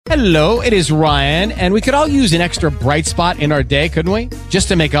Hello, it is Ryan, and we could all use an extra bright spot in our day, couldn't we? Just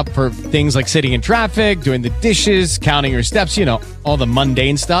to make up for things like sitting in traffic, doing the dishes, counting your steps, all the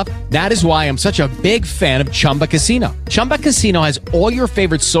mundane stuff. That is why I'm such a big fan of Chumba Casino. Chumba Casino has all your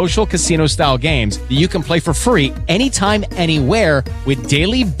favorite social casino-style games that you can play for free anytime, anywhere with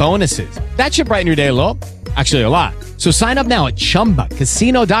daily bonuses. That should brighten your day a little. Actually, a lot. So sign up now at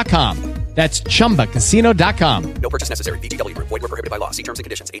ChumbaCasino.com. That's ChumbaCasino.com. No purchase necessary. VGW Group. Void where prohibited by law. See terms and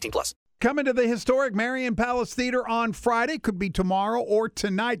conditions. 18+. Coming to the historic Marion Palace Theater on Friday, could be tomorrow or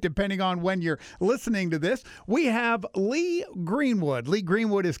tonight, depending on when you're listening to this. We have Lee Greenwood. Lee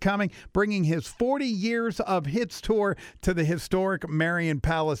Greenwood is coming, bringing his 40 Years of Hits tour to the historic Marion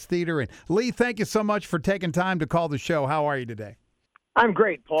Palace Theater. And Lee, thank you so much for taking time to call the show. How are you today? I'm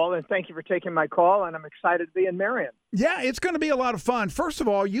great, Paul, and thank you for taking my call, and I'm excited to be in Marion. Yeah, it's going to be a lot of fun. First of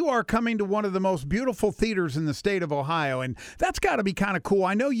all, you are coming to one of the most beautiful theaters in the state of Ohio, and that's got to be kind of cool.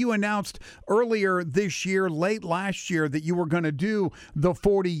 I know you announced earlier this year, late last year, that you were going to do the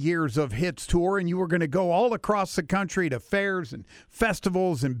 40 Years of Hits tour, and you were going to go all across the country to fairs and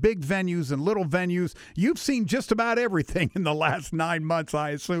festivals and big venues and little venues. You've seen just about everything in the last 9 months,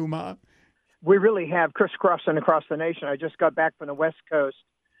 I assume, huh? We really have crisscrossing across the nation. I just got back from the West Coast.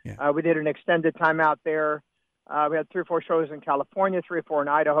 Yeah. We did an extended time out there. We had 3 or 4 shows in California, 3 or 4 in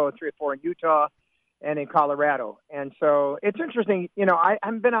Idaho, 3 or 4 in Utah, and in Colorado. And so it's interesting. I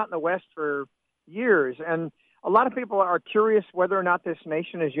haven't been out in the West for years, and a lot of people are curious whether or not this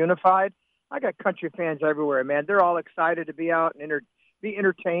nation is unified. I got country fans everywhere, man. They're all excited to be out and be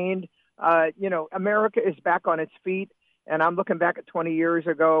entertained. America is back on its feet, and I'm looking back at 20 years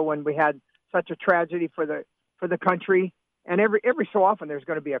ago when we had such a tragedy for the country, and every so often there's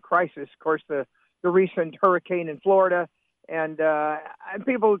going to be a crisis. Of course, the recent hurricane in Florida, and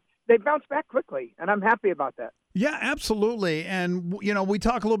people, they bounce back quickly, and I'm happy about that. Yeah, absolutely. And, we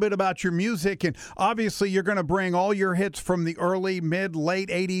talk a little bit about your music, and obviously you're going to bring all your hits from the early, mid, late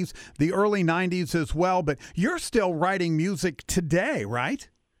 80s, the early 90s as well, but you're still writing music today, right?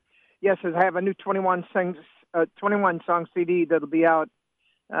 Yes, I have a new 21 song CD that'll be out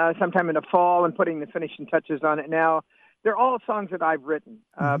sometime in the fall, and putting the finishing touches on it now. They're all songs that I've written.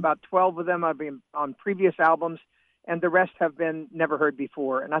 About 12 of them have been on previous albums, and the rest have been never heard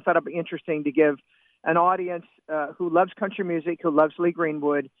before. And I thought it'd be interesting to give an audience who loves country music, who loves Lee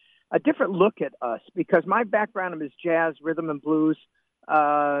Greenwood, a different look at us, because my background is jazz, rhythm and blues,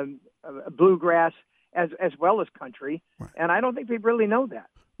 bluegrass, as well as country. Right. And I don't think people really know that.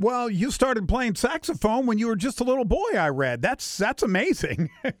 Well, you started playing saxophone when you were just a little boy, I read. That's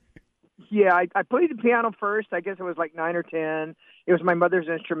amazing. Yeah, I played the piano first. I guess it was like 9 or 10. It was my mother's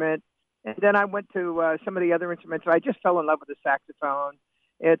instrument. And then I went to some of the other instruments. I just fell in love with the saxophone.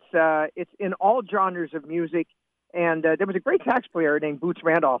 It's in all genres of music. And there was a great sax player named Boots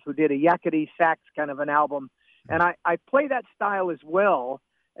Randolph who did a yakety sax kind of an album. And I play that style as well.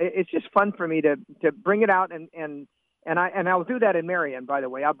 It's just fun for me to bring it out and I'll do that in Marion, by the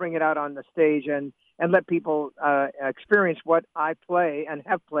way. I'll bring it out on the stage and let people experience what I play and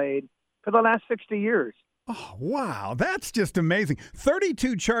have played for the last 60 years. Oh, wow. That's just amazing.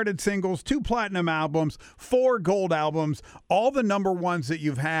 32 charted singles, 2 platinum albums, 4 gold albums, all the number ones that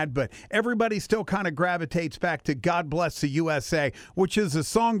you've had, but everybody still kind of gravitates back to God Bless the USA, which is a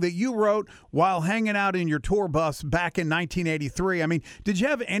song that you wrote while hanging out in your tour bus back in 1983. I mean, did you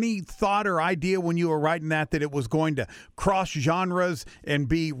have any thought or idea when you were writing that it was going to cross genres and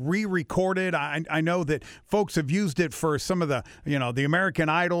be re-recorded? I know that folks have used it for some of the, the American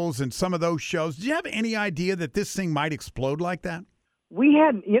Idols and some of those shows. Did you have any idea that this thing might explode like that? We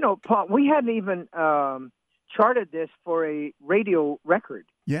hadn't, Paul, we hadn't even charted this for a radio record.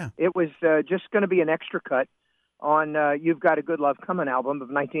 Yeah. It was just going to be an extra cut on You've Got a Good Love Coming album of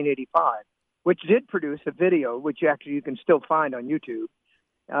 1985, which did produce a video, which actually you can still find on YouTube.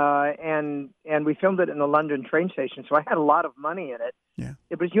 And we filmed it in the London train station, so I had a lot of money in it. Yeah.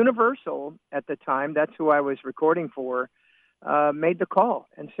 It was Universal at the time. That's who I was recording for. Made the call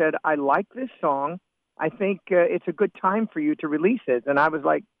and said, I like this song. I think it's a good time for you to release it. And I was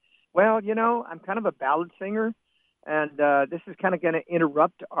like, well, I'm kind of a ballad singer, and this is kind of going to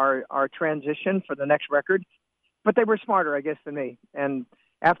interrupt our transition for the next record. But they were smarter, I guess, than me. And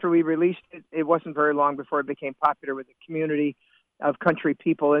after we released it, it wasn't very long before it became popular with the community of country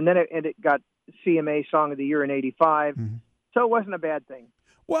people. And then it got CMA Song of the Year in 85. Mm-hmm. So it wasn't a bad thing.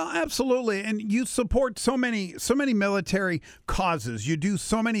 Well, absolutely. And you support so many military causes. You do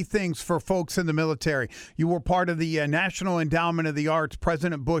so many things for folks in the military. You were part of the National Endowment of the Arts.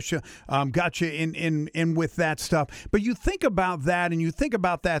 President Bush got you in with that stuff. But you think about that and you think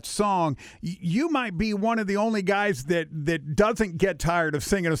about that song, you might be one of the only guys that doesn't get tired of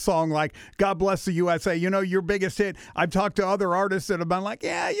singing a song like God Bless the USA. You know, your biggest hit. I've talked to other artists that have been like,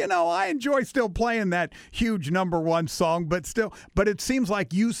 yeah, you know, I enjoy still playing that huge #1 song, but it seems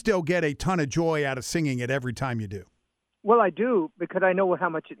like you still get a ton of joy out of singing it every time you do. Well, I do, because I know how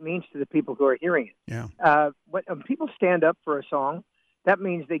much it means to the people who are hearing it. Yeah. When people stand up for a song, that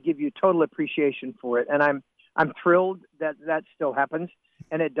means they give you total appreciation for it. And I'm thrilled that still happens,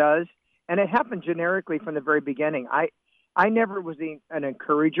 and it does. And it happened generically from the very beginning. I never was an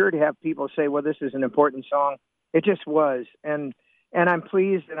encourager to have people say, well, this is an important song. It just was. And I'm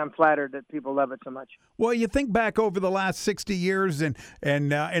pleased and I'm flattered that people love it so much. Well, you think back over the last 60 years, and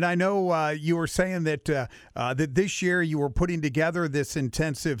I know you were saying that that this year you were putting together this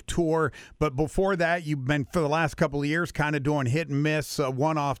intensive tour, but before that you've been, for the last couple of years, kind of doing hit and miss,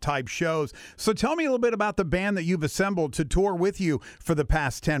 one-off type shows. So tell me a little bit about the band that you've assembled to tour with you for the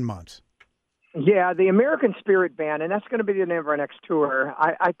past 10 months. Yeah, the American Spirit Band, and that's going to be the name of our next tour.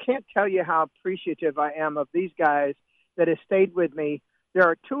 I can't tell you how appreciative I am of these guys that has stayed with me. There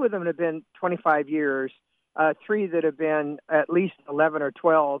are 2 of them that have been 25 years, 3 that have been at least 11 or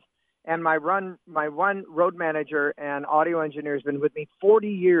 12, and my one road manager and audio engineer has been with me 40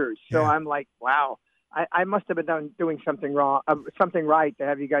 years. So yeah. I'm like, wow, I must have been doing something wrong, something right to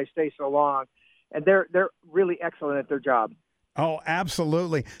have you guys stay so long. And they're really excellent at their job. Oh,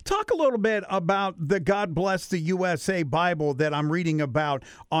 absolutely. Talk a little bit about the God Bless the USA Bible that I'm reading about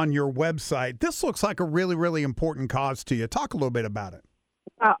on your website. This looks like a really, really important cause to you. Talk a little bit about it.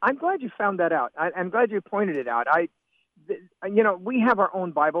 I'm glad you found that out. I'm glad you pointed it out. We have our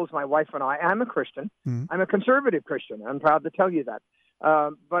own Bibles, my wife and I. I'm a Christian. Mm-hmm. I'm a conservative Christian. I'm proud to tell you that.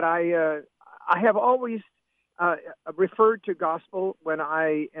 But I have always referred to gospel when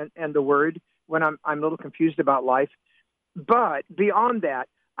and the word when I'm a little confused about life. But beyond that,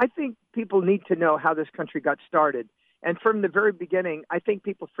 I think people need to know how this country got started. And from the very beginning, I think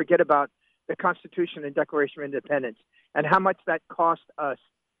people forget about the Constitution and Declaration of Independence and how much that cost us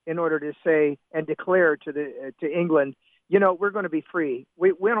in order to say and declare to England, you know, we're going to be free.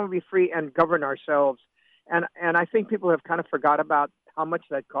 We want to be free and govern ourselves. And I think people have kind of forgot about how much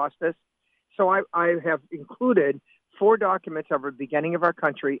that cost us. So I have included 4 documents of the beginning of our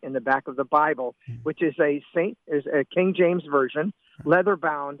country in the back of the Bible, which is a King James version, leather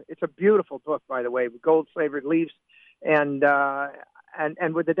bound. It's a beautiful book, by the way, with gold flavored leaves, and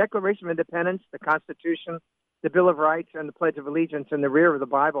with the Declaration of Independence, the Constitution, the Bill of Rights, and the Pledge of Allegiance in the rear of the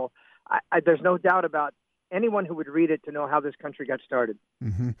Bible. There's no doubt about anyone who would read it to know how this country got started.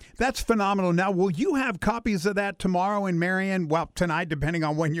 Mm-hmm. That's phenomenal. Now, will you have copies of that tomorrow in Marion? Well, tonight, depending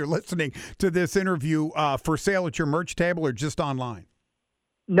on when you're listening to this interview, for sale at your merch table or just online?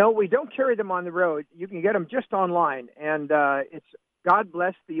 No, we don't carry them on the road. You can get them just online, and it's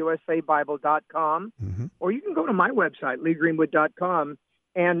GodBlessTheUSABible.com, mm-hmm. or you can go to my website, LeeGreenwood.com,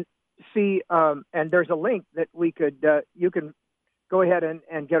 and see, and there's a link that you can go ahead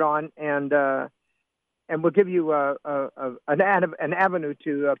and get on, and we'll give you an avenue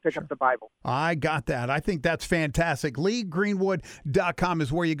to pick up the Bible. I got that. I think that's fantastic. LeeGreenwood.com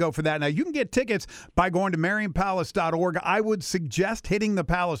is where you go for that. Now, you can get tickets by going to MarionPalace.org. I would suggest hitting the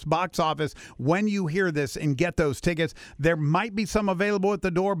Palace box office when you hear this and get those tickets. There might be some available at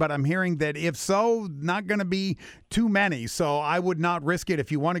the door, but I'm hearing that if so, not going to be too many. So I would not risk it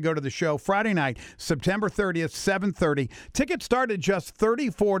if you want to go to the show Friday night, September 30th, 7:30. Tickets start at just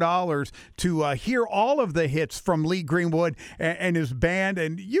 $34 to hear all of the hits from Lee Greenwood and his band,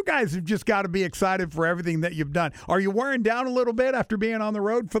 and you guys have just got to be excited for everything that you've done. Are you wearing down a little bit after being on the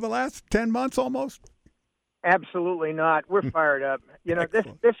road for the last 10 months almost? Absolutely not. We're fired up. You know,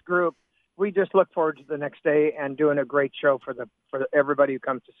 this group, we just look forward to the next day and doing a great show for everybody who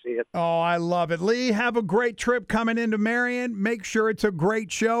comes to see it. Oh, I love it. Lee, have a great trip coming into Marion. Make sure it's a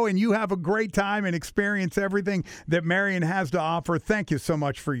great show and you have a great time and experience everything that Marion has to offer. Thank you so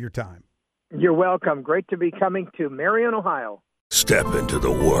much for your time. You're welcome. Great to be coming to Marion, Ohio. Step into the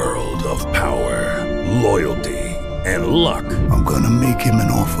world of power, loyalty, and luck. I'm going to make him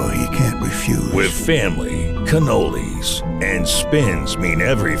an offer he can't refuse. With family, cannolis, and spins mean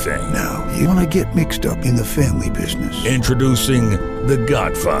everything. Now, you want to get mixed up in the family business. Introducing The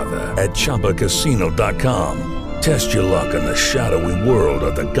Godfather at ChumbaCasino.com. Test your luck in the shadowy world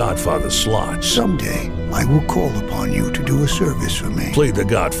of The Godfather slot. Someday, I will call upon you to do a service for me. Play The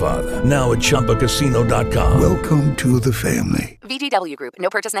Godfather, now at ChumbaCasino.com. Welcome to the family. VGW Group. No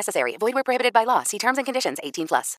purchase necessary. Void where prohibited by law. See terms and conditions. 18+.